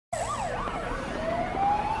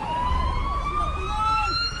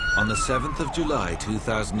On the 7th of July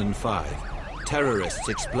 2005, terrorists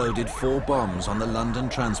exploded 4 bombs on the London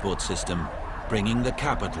transport system, bringing the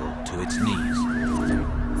capital to its knees.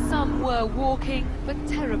 Some were walking, but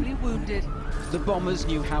terribly wounded. The bombers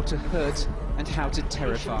knew how to hurt and how to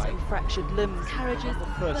terrify. And fractured limbs, carriages,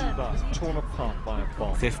 30 bus torn apart by a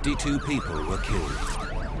bomb. 52 people were killed.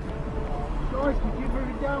 Guys, can you move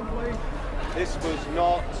it down, please? This was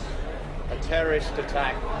not a terrorist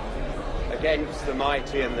attack against the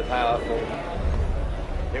mighty and the powerful.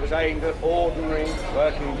 It was aimed at ordinary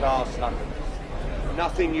working-class Londoners.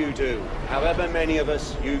 Nothing you do, however many of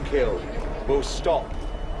us you kill, will stop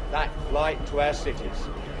that flight to our cities.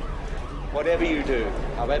 Whatever you do,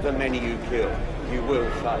 however many you kill, you will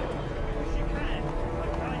fail.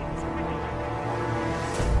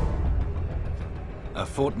 A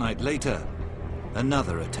fortnight later,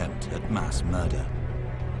 another attempt at mass murder.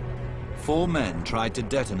 4 men tried to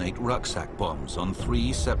detonate rucksack bombs on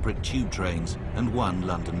 3 separate tube trains and 1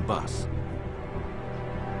 London bus.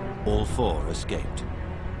 All 4 escaped.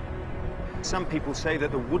 Some people say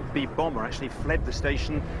that the would-be bomber actually fled the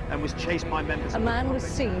station and was chased by members. A man was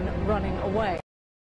seen running away.